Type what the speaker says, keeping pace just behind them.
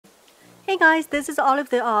Hey guys, this is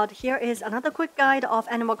Olive the Odd. Here is another quick guide of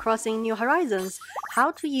Animal Crossing New Horizons,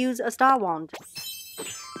 how to use a star wand,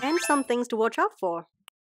 and some things to watch out for.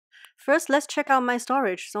 First, let's check out my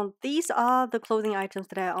storage. So these are the clothing items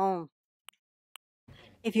that I own.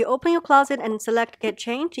 If you open your closet and select Get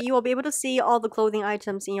Changed, you will be able to see all the clothing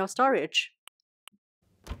items in your storage.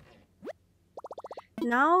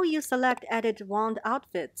 Now you select Edit Wand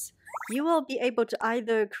Outfits. You will be able to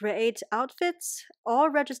either create outfits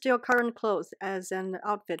or register your current clothes as an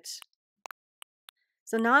outfit.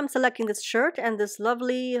 So now I'm selecting this shirt and this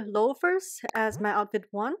lovely loafers as my outfit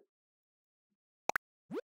 1.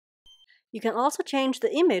 You can also change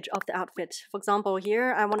the image of the outfit. For example,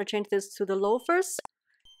 here I want to change this to the loafers,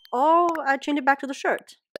 or I change it back to the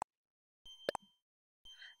shirt.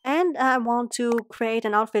 And I want to create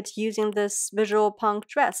an outfit using this visual punk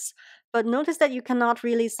dress. But notice that you cannot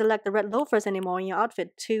really select the red loafers anymore in your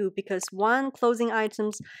outfit too, because one clothing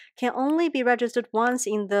items can only be registered once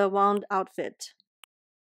in the wand outfit.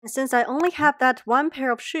 And since I only have that one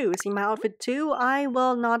pair of shoes in my outfit too, I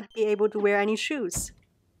will not be able to wear any shoes.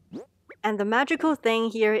 And the magical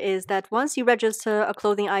thing here is that once you register a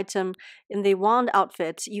clothing item in the wand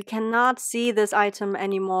outfit, you cannot see this item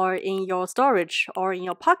anymore in your storage or in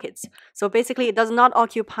your pockets. So basically it does not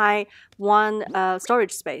occupy one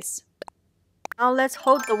storage space. Now let's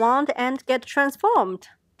hold the wand and get transformed.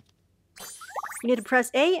 You need to press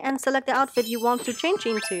A and select the outfit you want to change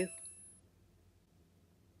into.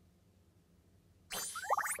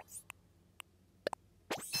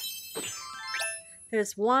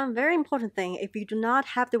 There's one very important thing. If you do not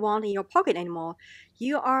have the wand in your pocket anymore,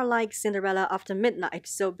 you are like Cinderella after midnight.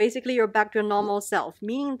 So basically you're back to your normal self,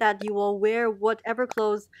 meaning that you will wear whatever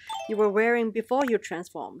clothes you were wearing before you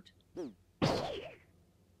transformed.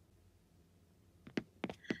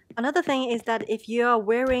 Another thing is that if you are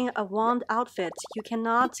wearing a wand outfit, you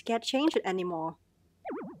cannot get changed anymore.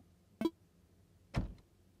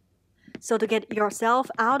 So to get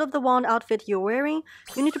yourself out of the wand outfit you're wearing,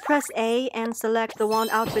 you need to press A and select the wand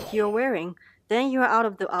outfit you're wearing. Then you're out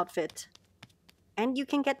of the outfit. And you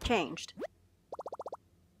can get changed.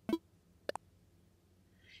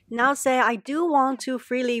 Now say I do want to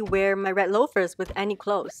freely wear my red loafers with any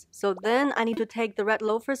clothes. So then I need to take the red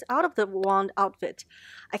loafers out of the wand outfit.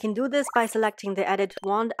 I can do this by selecting the Edit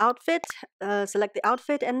Wand Outfit, select the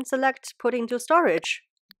outfit and select Put into Storage.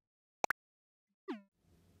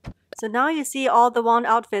 So now you see all the wand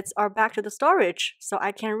outfits are back to the storage, so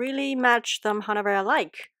I can really match them however I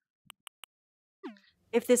like.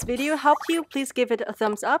 If this video helped you, please give it a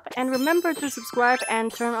thumbs up and remember to subscribe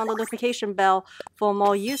and turn on the notification bell for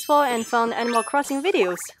more useful and fun Animal Crossing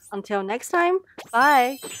videos. Until next time,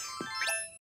 bye!